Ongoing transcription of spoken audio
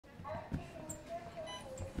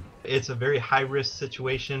It's a very high-risk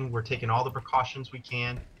situation. We're taking all the precautions we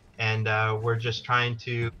can, and we're just trying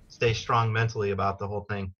to stay strong mentally about the whole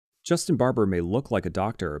thing. Justin Barbour may look like a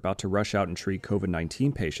doctor about to rush out and treat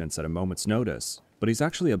COVID-19 patients at a moment's notice, but he's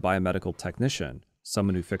actually a biomedical technician,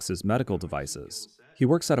 someone who fixes medical devices. He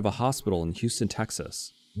works out of a hospital in Houston,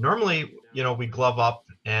 Texas. Normally, we glove up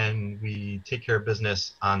and we take care of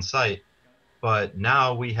business on site, but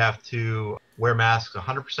now we have to wear masks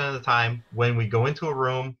 100% of the time. When we go into a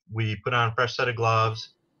room, we put on a fresh set of gloves,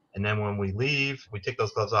 and then when we leave, we take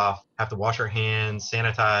those gloves off, have to wash our hands,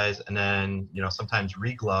 sanitize, and then, sometimes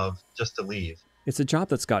re-glove just to leave. It's a job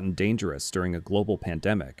that's gotten dangerous during a global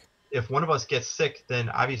pandemic. If one of us gets sick, then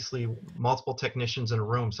obviously multiple technicians in a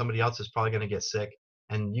room, somebody else is probably going to get sick,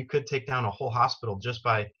 and you could take down a whole hospital just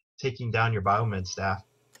by taking down your biomed staff.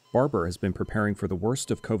 Barbour has been preparing for the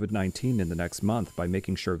worst of COVID-19 in the next month by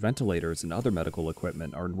making sure ventilators and other medical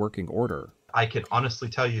equipment are in working order. I can honestly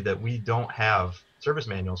tell you that we don't have service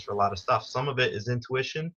manuals for a lot of stuff. Some of it is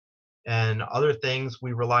intuition, and other things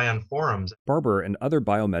we rely on forums. Barbour and other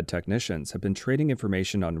biomed technicians have been trading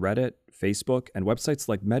information on Reddit, Facebook, and websites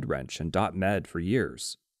like MedWrench and .med for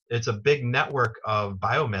years. It's a big network of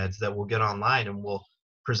biomeds that will get online and will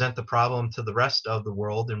present the problem to the rest of the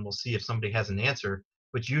world, and we'll see if somebody has an answer,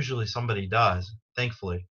 which usually somebody does,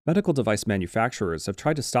 thankfully. Medical device manufacturers have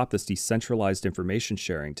tried to stop this decentralized information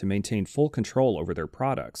sharing to maintain full control over their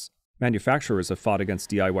products. Manufacturers have fought against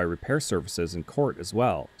DIY repair services in court as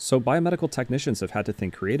well, so biomedical technicians have had to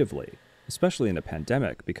think creatively, especially in a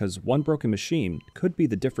pandemic, because one broken machine could be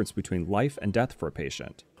the difference between life and death for a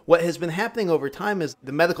patient. What has been happening over time is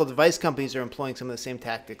the medical device companies are employing some of the same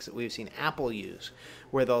tactics that we've seen Apple use,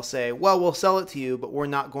 where they'll say, well, we'll sell it to you, but we're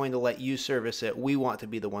not going to let you service it. We want to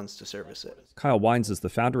be the ones to service it. Kyle Wines is the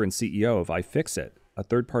founder and CEO of iFixit, a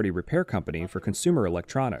third-party repair company for consumer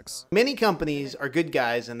electronics. Many companies are good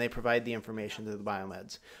guys and they provide the information to the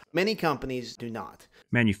biomeds. Many companies do not.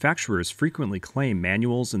 Manufacturers frequently claim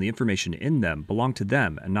manuals and the information in them belong to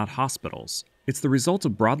them and not hospitals. It's the result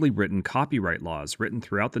of broadly written copyright laws written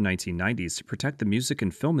throughout the 1990s to protect the music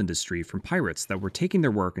and film industry from pirates that were taking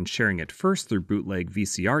their work and sharing it first through bootleg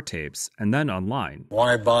VCR tapes and then online.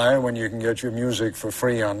 Why buy when you can get your music for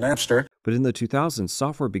free on Napster? But in the 2000s,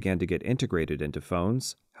 software began to get integrated into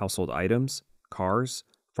phones, household items, cars,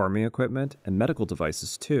 farming equipment, and medical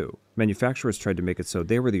devices too. Manufacturers tried to make it so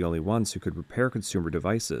they were the only ones who could repair consumer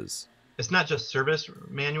devices. It's not just service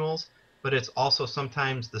manuals, but it's also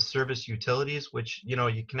sometimes the service utilities, which,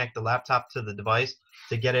 you connect the laptop to the device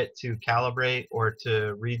to get it to calibrate or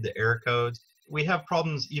to read the error codes. We have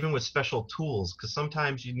problems even with special tools, because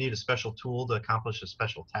sometimes you need a special tool to accomplish a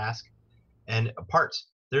special task. And parts.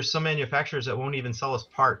 There's some manufacturers that won't even sell us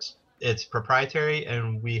parts. It's proprietary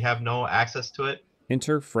and we have no access to it.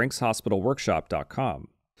 Enter frankshospitalworkshop.com.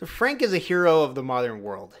 So Frank is a hero of the modern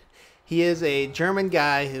world. He is a German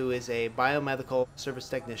guy who is a biomedical service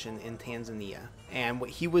technician in Tanzania. And what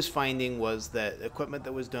he was finding was that equipment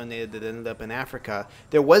that was donated that ended up in Africa,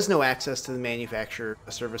 there was no access to the manufacturer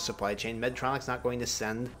service supply chain. Medtronic's not going to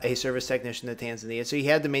send a service technician to Tanzania, so he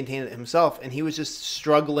had to maintain it himself. And he was just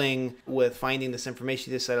struggling with finding this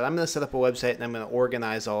information. He decided, I'm going to set up a website and I'm going to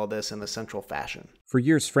organize all of this in a central fashion. For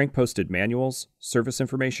years, Frank posted manuals, service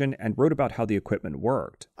information, and wrote about how the equipment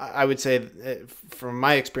worked. I would say, from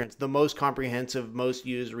my experience, the most comprehensive, most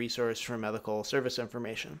used resource for medical service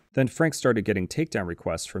information. Then Frank started getting takedown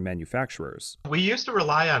requests from manufacturers. We used to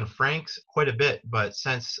rely on Franks quite a bit, but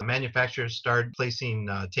since manufacturers started placing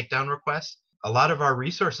takedown requests, a lot of our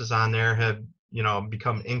resources on there have,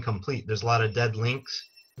 become incomplete. There's a lot of dead links.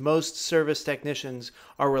 Most service technicians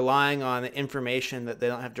are relying on information that they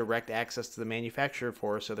don't have direct access to the manufacturer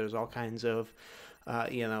for, so there's all kinds of I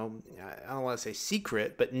don't want to say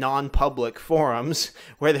secret, but non-public forums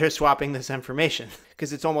where they're swapping this information.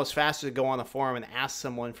 Because it's almost faster to go on a forum and ask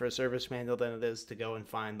someone for a service manual than it is to go and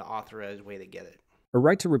find the authorized way to get it. A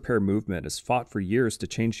right-to-repair movement has fought for years to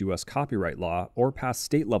change U.S. copyright law or pass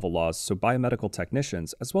state-level laws so biomedical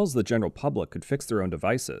technicians, as well as the general public, could fix their own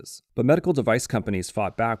devices. But medical device companies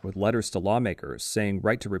fought back with letters to lawmakers saying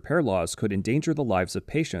right-to-repair laws could endanger the lives of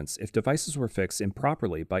patients if devices were fixed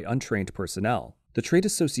improperly by untrained personnel. The trade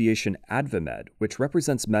association AdvaMed, which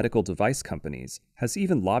represents medical device companies, has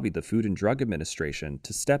even lobbied the Food and Drug Administration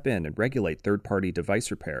to step in and regulate third-party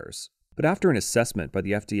device repairs. But after an assessment by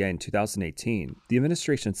the FDA in 2018, the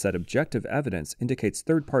administration said objective evidence indicates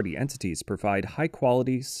third-party entities provide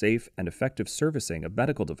high-quality, safe, and effective servicing of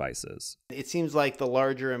medical devices. It seems like the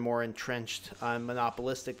larger and more entrenched,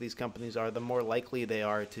 monopolistic these companies are, the more likely they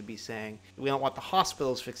are to be saying, we don't want the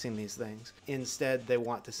hospitals fixing these things. Instead, they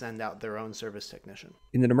want to send out their own service technician.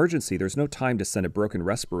 In an emergency, there's no time to send a broken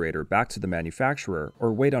respirator back to the manufacturer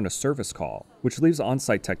or wait on a service call, which leaves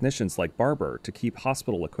on-site technicians like Barbour to keep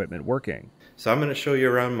hospital equipment working. So I'm going to show you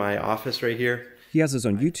around my office right here. He has his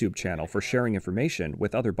own YouTube channel for sharing information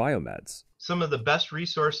with other biomeds. Some of the best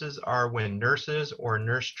resources are when nurses or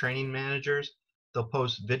nurse training managers, they'll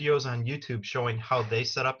post videos on YouTube showing how they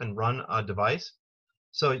set up and run a device.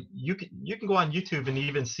 So you can go on YouTube and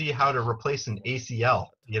even see how to replace an ACL.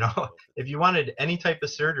 You know, if you wanted any type of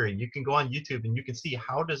surgery, you can go on YouTube and you can see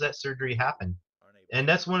how does that surgery happen. And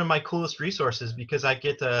that's one of my coolest resources because I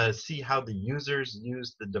get to see how the users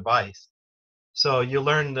use the device. So you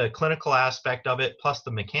learn the clinical aspect of it plus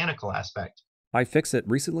the mechanical aspect. iFixit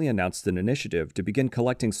recently announced an initiative to begin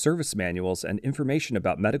collecting service manuals and information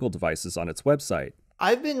about medical devices on its website.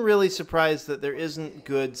 I've been really surprised that there isn't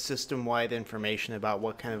good system-wide information about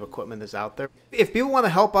what kind of equipment is out there. If people want to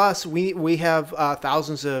help us, we have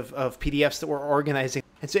thousands of PDFs that we're organizing.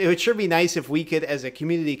 And so it would sure be nice if we could, as a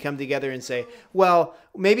community, come together and say, well,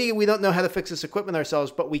 maybe we don't know how to fix this equipment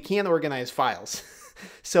ourselves, but we can organize files.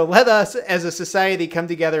 So let us, as a society, come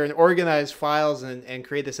together and organize files and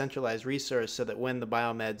create a centralized resource so that when the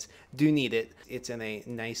biomeds do need it, it's in a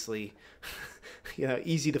nicely,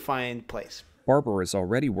 easy to find place. Barbour is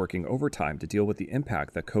already working overtime to deal with the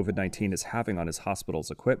impact that COVID-19 is having on his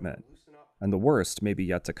hospital's equipment, and the worst may be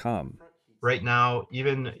yet to come. Right now,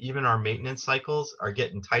 even our maintenance cycles are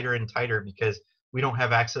getting tighter and tighter because we don't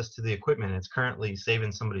have access to the equipment. It's currently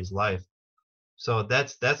saving somebody's life. So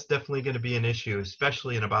that's definitely going to be an issue,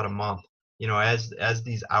 especially in about a month. As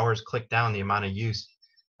these hours click down, the amount of use,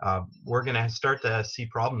 we're going to start to see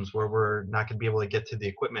problems where we're not going to be able to get to the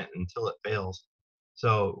equipment until it fails.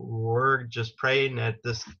 So we're just praying that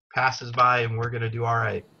this passes by and we're going to do all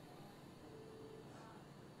right.